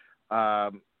 235.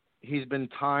 He's been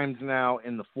timed now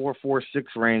in the 4.46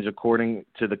 range according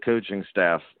to the coaching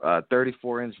staff.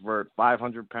 34-inch vert,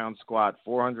 500-pound squat,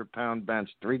 400-pound bench,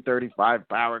 335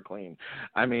 power clean.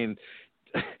 I mean,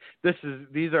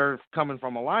 these are coming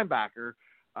from a linebacker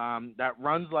that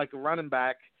runs like a running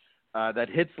back, that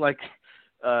hits like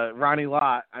Ronnie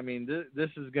Lott. I mean, this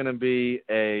is going to be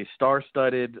a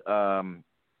star-studded.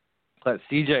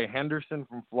 C.J. Henderson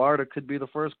from Florida could be the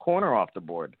first corner off the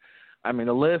board. I mean,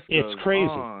 the list goes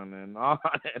on and on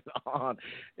and on.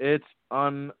 It's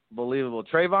unbelievable.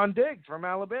 Trayvon Diggs from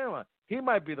Alabama. He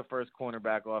might be the first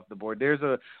cornerback off the board. There's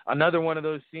another one of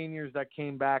those seniors that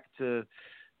came back to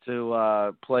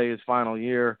play his final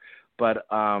year. But,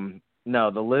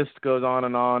 no, the list goes on,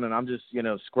 and I'm just,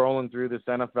 scrolling through this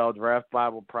NFL Draft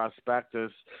Bible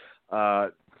prospectus.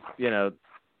 The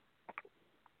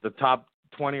top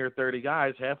 20 or 30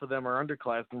 guys, half of them are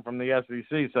underclassmen from the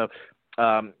SEC. So,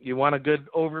 you want a good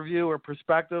overview or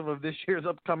perspective of this year's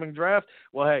upcoming draft?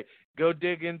 Well, hey, go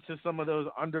dig into some of those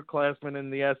underclassmen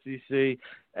in the SEC.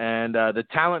 And the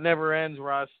talent never ends,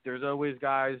 Russ. There's always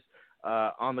guys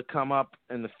on the come up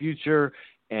in the future.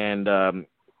 And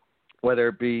whether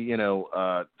it be,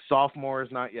 sophomores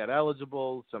not yet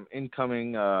eligible, some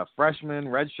incoming freshmen,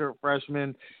 redshirt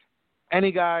freshmen,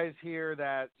 any guys here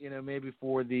that, maybe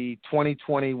for the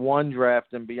 2021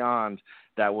 draft and beyond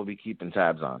that we'll be keeping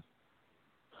tabs on.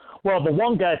 Well, the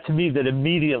one guy to me that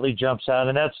immediately jumps out,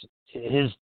 and that's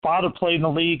his father played in the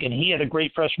league, and he had a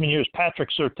great freshman year, is Patrick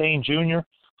Surtain Jr.,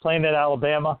 playing at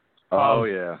Alabama. Oh,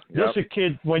 yeah. This is a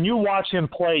kid, when you watch him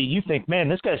play, you think, man,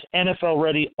 this guy's NFL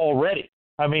ready already.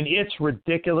 I mean, it's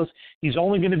ridiculous. He's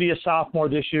only going to be a sophomore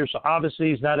this year, so obviously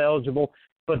he's not eligible.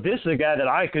 But this is a guy that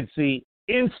I could see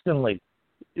instantly,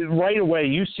 right away.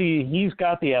 You see he's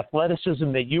got the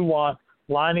athleticism that you want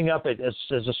lining up as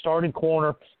a starting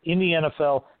corner in the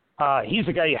NFL. He's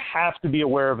a guy you have to be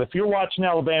aware of. If you're watching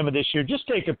Alabama this year, just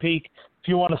take a peek. If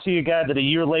you want to see a guy that a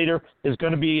year later is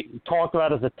going to be talked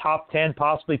about as a top 10,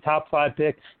 possibly top 5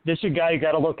 pick, this is a guy you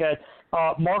got to look at.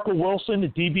 Marco Wilson, the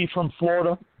DB from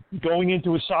Florida, going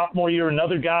into his sophomore year,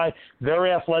 another guy,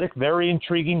 very athletic, very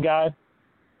intriguing guy.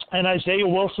 And Isaiah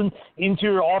Wilson,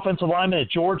 interior offensive lineman at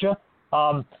Georgia,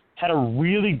 had a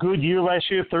really good year last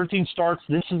year, 13 starts.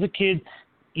 This is a kid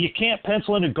you can't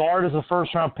pencil in a guard as a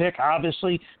first-round pick,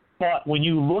 obviously, but when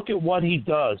you look at what he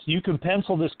does, you can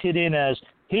pencil this kid in as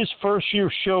his first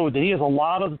year showed that he has a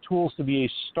lot of the tools to be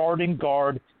a starting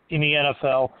guard in the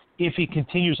NFL if he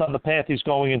continues on the path he's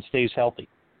going and stays healthy.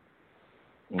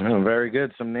 Oh, very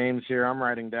good. Some names here I'm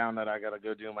writing down that I got to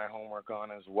go do my homework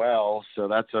on as well, so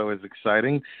that's always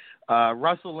exciting.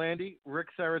 Russell Lande, Rick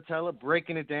Serritella,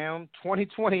 breaking it down,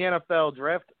 2020 NFL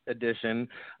Draft Edition.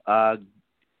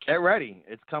 Get ready.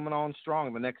 It's coming on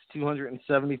strong. The next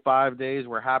 275 days,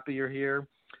 we're happy you're here.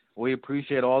 We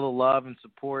appreciate all the love and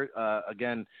support.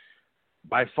 Again,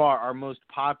 by far our most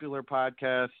popular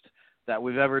podcast that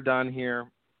we've ever done here.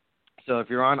 So if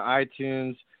you're on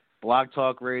iTunes, Blog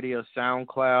Talk Radio,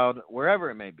 SoundCloud, wherever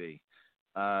it may be,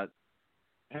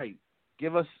 hey,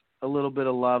 give us a little bit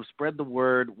of love. Spread the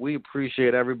word. We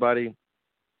appreciate everybody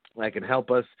that can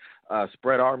help us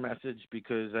spread our message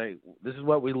because, hey, this is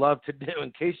what we love to do.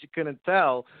 In case you couldn't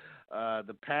tell,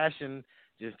 the passion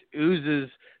just oozes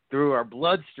through our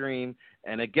bloodstream,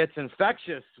 and it gets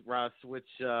infectious, Russ, which,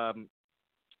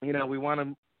 we want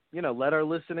to, let our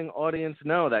listening audience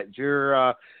know that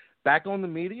you're back on the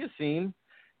media scene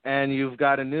and you've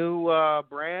got a new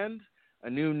brand, a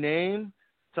new name.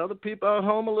 Tell the people at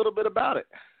home a little bit about it.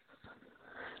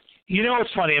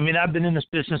 It's funny. I mean, I've been in this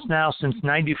business now since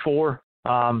 '94,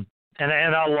 and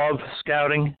I love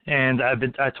scouting. And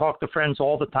I talk to friends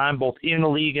all the time, both in the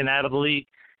league and out of the league.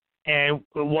 And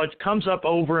what comes up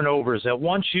over and over is that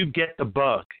once you get the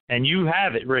bug, and you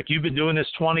have it, Rick, you've been doing this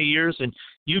 20 years, and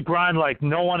you grind like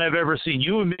no one I've ever seen.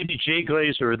 You and maybe Jay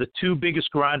Glazer are the two biggest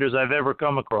grinders I've ever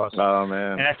come across. Oh,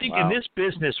 man. And I think in this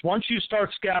business, once you start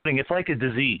scouting, it's like a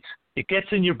disease. It gets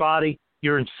in your body.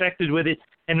 You're infected with it.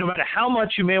 And no matter how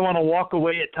much you may want to walk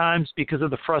away at times because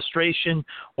of the frustration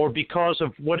or because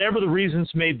of whatever the reasons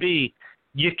may be,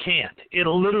 you can't. It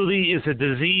literally is a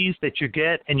disease that you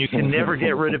get, and you can never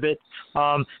get rid of it.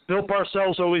 Bill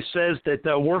Parcells always says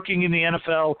that working in the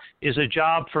NFL is a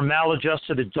job for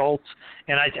maladjusted adults,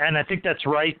 and I think that's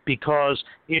right because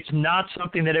it's not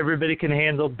something that everybody can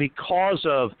handle because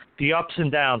of the ups and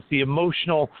downs, the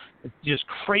emotional just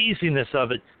craziness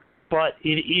of it. But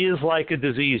it is like a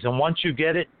disease, and once you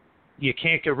get it, you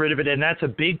can't get rid of it, and that's a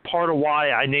big part of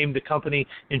why I named the company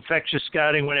Infectious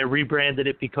Scouting when I rebranded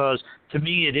it, because to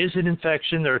me it is an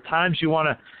infection. There are times you want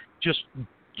to just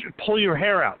pull your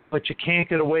hair out, but you can't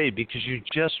get away because you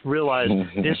just realize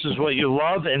this is what you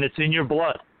love, and it's in your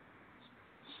blood.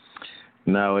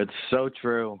 No, it's so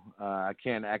true. I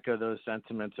can't echo those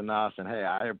sentiments enough, and, hey,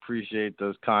 I appreciate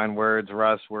those kind words,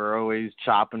 Russ. We're always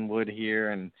chopping wood here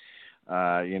and,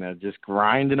 just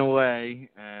grinding away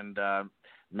and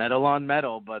metal on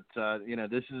metal, but,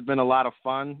 this has been a lot of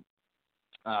fun.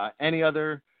 Any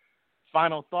other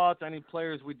final thoughts, any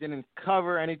players we didn't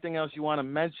cover, anything else you want to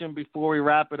mention before we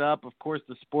wrap it up? Of course,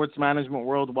 the Sports Management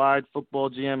Worldwide Football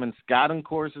GM and Scouting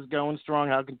course is going strong.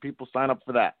 How can people sign up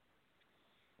for that?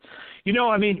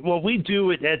 What we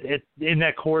do in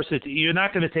that course, you're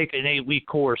not going to take an 8-week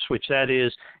course, which that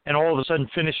is, and all of a sudden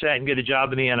finish that and get a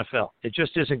job in the NFL. It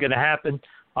just isn't going to happen.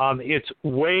 It's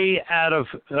way out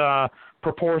of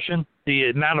proportion, the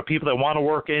amount of people that want to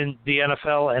work in the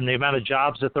NFL and the amount of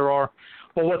jobs that there are.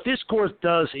 But what this course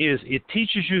does is it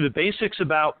teaches you the basics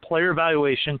about player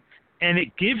evaluation, and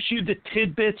it gives you the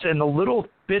tidbits and the little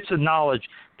bits of knowledge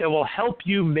that will help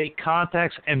you make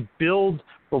contacts and build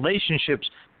relationships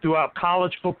throughout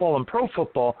college football and pro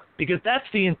football, because that's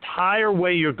the entire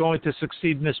way you're going to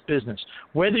succeed in this business.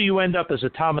 Whether you end up as a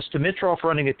Thomas Dimitroff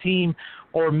running a team,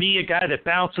 or me, a guy that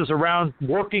bounces around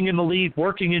working in the league,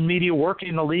 working in media, working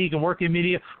in the league and working in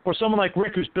media, or someone like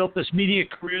Rick who's built this media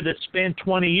career that spanned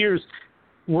 20 years,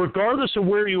 regardless of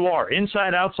where you are,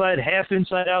 inside, outside, half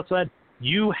inside, outside,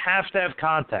 you have to have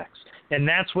contacts. And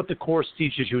that's what the course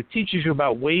teaches you. It teaches you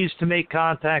about ways to make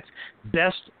contacts,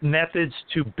 best methods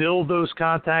to build those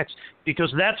contacts,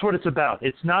 because that's what it's about.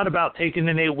 It's not about taking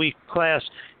an 8-week class,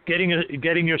 getting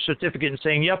your certificate and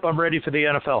saying, yep, I'm ready for the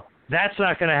NFL. That's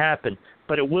not going to happen.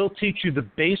 But it will teach you the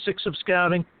basics of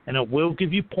scouting, and it will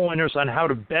give you pointers on how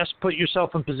to best put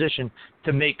yourself in position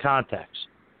to make contacts.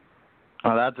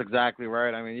 Oh, that's exactly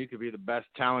right. I mean, you could be the best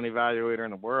talent evaluator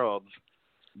in the world,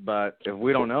 but if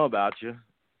we don't know about you,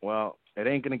 well, it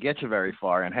ain't going to get you very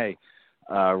far. And, hey,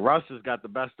 Russ has got the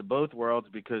best of both worlds,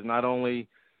 because not only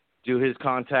do his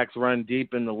contacts run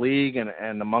deep in the league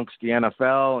and amongst the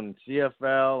NFL and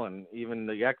CFL and even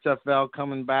the XFL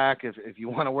coming back. If you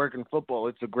want to work in football,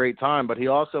 it's a great time. But he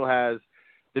also has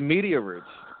the media roots.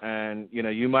 And,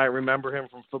 you might remember him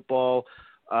from football,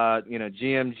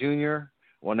 GM Junior.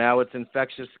 Well, now it's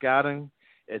Infectious Scouting.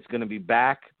 It's going to be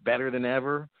back better than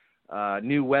ever.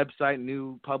 New website,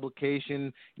 new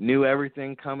publication, new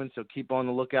everything coming, so keep on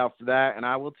the lookout for that. And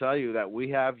I will tell you that we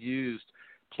have used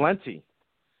plenty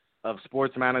of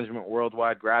Sports Management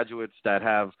Worldwide graduates that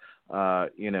have,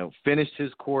 finished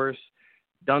his course,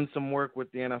 done some work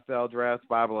with the NFL Draft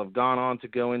Bible, have gone on to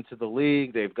go into the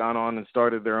league. They've gone on and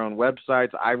started their own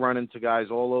websites. I run into guys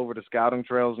all over the scouting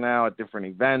trails now at different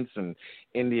events in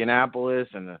Indianapolis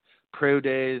and the pro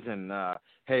days. And,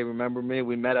 hey, remember me?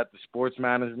 We met at the Sports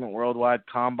Management Worldwide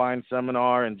Combine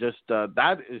Seminar. And just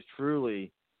that is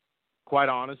truly, quite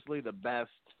honestly, the best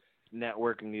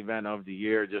networking event of the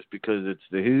year just because it's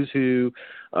the who's who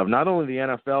of not only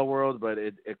the NFL world, but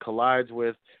it collides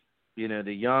with,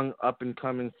 the young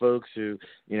up-and-coming folks who,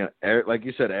 like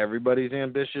you said, everybody's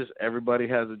ambitious, everybody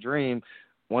has a dream.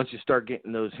 Once you start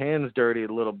getting those hands dirty a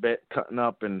little bit, cutting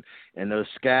up and those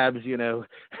scabs,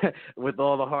 with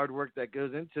all the hard work that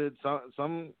goes into it,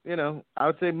 some, I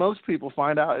would say most people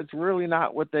find out it's really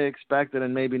not what they expected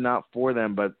and maybe not for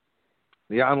them. But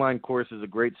the online course is a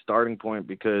great starting point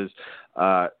because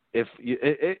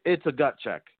it's a gut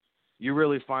check. You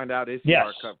really find out if you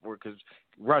are cut for it because,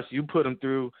 Russ, you put them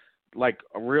through like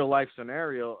a real life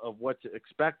scenario of what to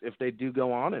expect if they do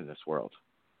go on in this world.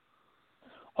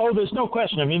 Oh, there's no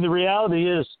question. I mean, the reality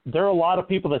is there are a lot of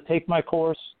people that take my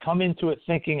course, come into it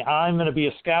thinking I'm going to be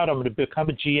a scout, I'm going to become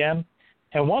a GM.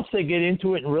 And once they get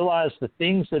into it and realize the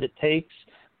things that it takes,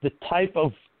 the type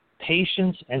of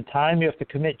patience and time you have to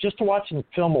commit just to watching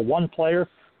film of one player,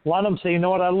 a lot of them say, you know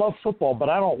what, I love football, but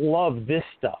I don't love this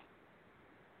stuff.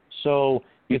 So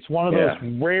it's one of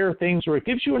those rare things where it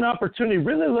gives you an opportunity to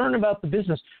really learn about the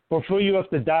business before you have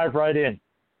to dive right in.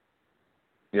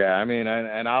 Yeah, I mean,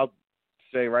 and I'll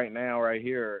say right now, right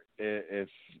here, if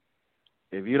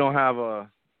you don't have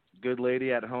a good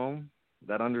lady at home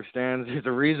that understands, there's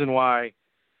a reason why,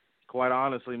 quite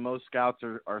honestly, most scouts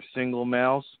are single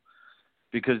males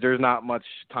because there's not much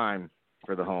time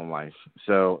for the home life.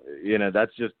 So,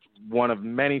 that's just one of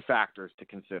many factors to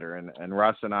consider. And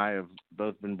Russ and I have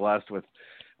both been blessed with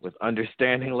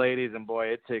understanding ladies, and boy,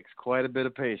 it takes quite a bit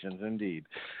of patience indeed.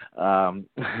 On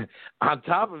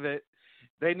top of it,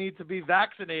 they need to be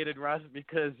vaccinated, Russ,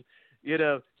 because,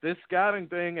 this scouting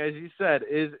thing, as you said,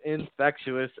 is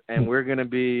infectious, and we're going to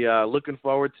be looking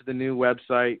forward to the new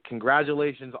website.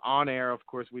 Congratulations on air. Of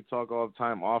course, we talk all the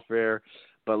time off air,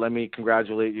 but let me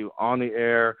congratulate you on the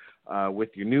air with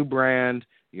your new brand,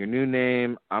 your new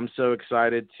name. I'm so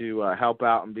excited to help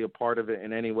out and be a part of it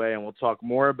in any way, and we'll talk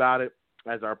more about it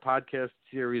as our podcast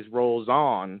series rolls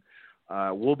on.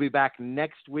 We'll be back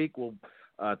next week. We'll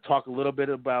talk a little bit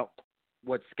about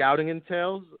what scouting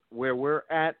entails, where we're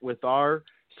at with our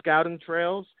scouting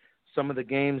trails, some of the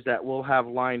games that we'll have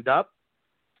lined up,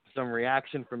 some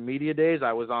reaction from Media Days.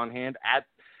 I was on hand at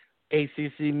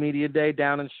ACC Media Day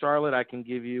down in Charlotte. I can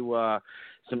give you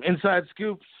some inside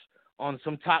scoops on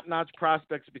some top-notch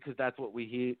prospects because that's what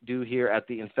we do here at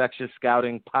the Infectious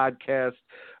Scouting Podcast,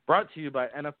 brought to you by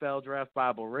NFL Draft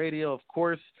Bible Radio. Of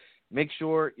course, make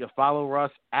sure you follow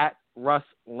Russ at Russ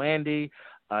Lande.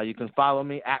 You can follow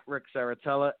me at Rick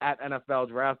Serritella. At NFL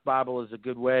Draft Bible is a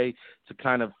good way to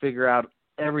kind of figure out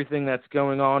everything that's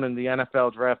going on in the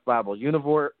NFL Draft Bible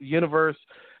universe.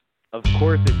 Of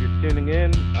course, if you're tuning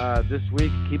in this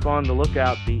week, keep on the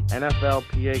lookout. The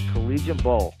NFLPA Collegiate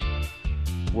Bowl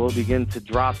will begin to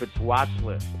drop its watch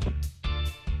list.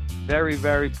 Very,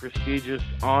 very prestigious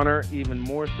honor, even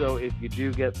more so if you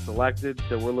do get selected.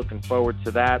 So we're looking forward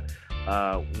to that.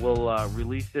 We'll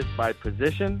release it by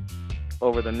position.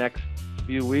 Over the next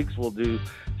few weeks, we'll do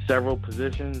several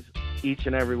positions each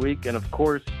and every week. And, of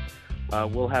course,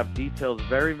 we'll have details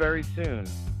very, very soon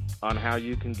on how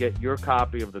you can get your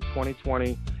copy of the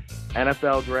 2020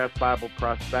 NFL Draft Bible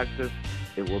Prospectus.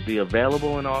 It will be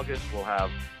available in August. We'll have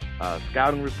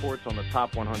scouting reports on the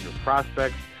top 100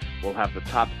 prospects. We'll have the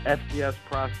top FCS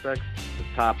prospects, the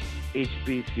top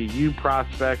HBCU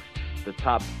prospects, the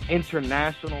top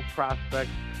international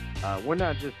prospects. We're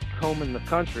not just combing the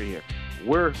country here.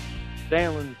 We're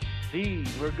sailing seas.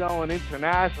 We're going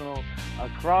international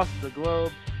across the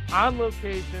globe, on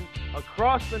location,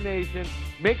 across the nation.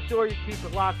 Make sure you keep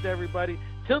it locked, everybody.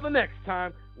 Till the next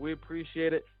time, we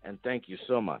appreciate it, and thank you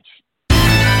so much.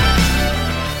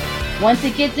 Once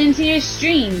it gets into your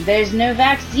stream, there's no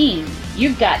vaccine.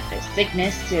 You've got the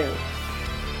sickness too.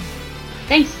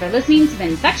 Thanks for listening to the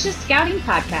Infectious Scouting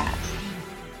Podcast.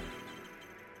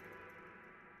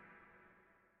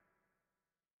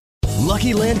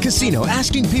 Lucky Land Casino,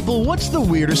 asking people, what's the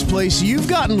weirdest place you've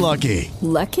gotten lucky?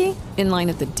 Lucky? In line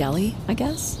at the deli, I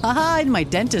guess? Aha, in my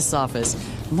dentist's office.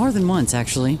 More than once,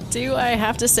 actually. Do I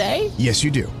have to say? Yes,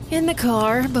 you do. In the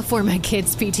car before my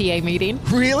kids' PTA meeting.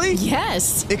 Really?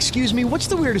 Yes. Excuse me, what's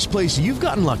the weirdest place you've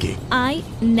gotten lucky? I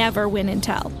never win and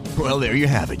tell. Well, there you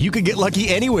have it. You can get lucky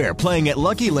anywhere, playing at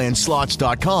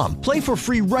LuckyLandSlots.com. Play for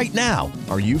free right now.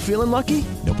 Are you feeling lucky?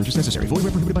 No purchase necessary. Void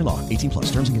where prohibited by law. 18+.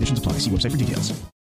 Terms and conditions apply. See website for details.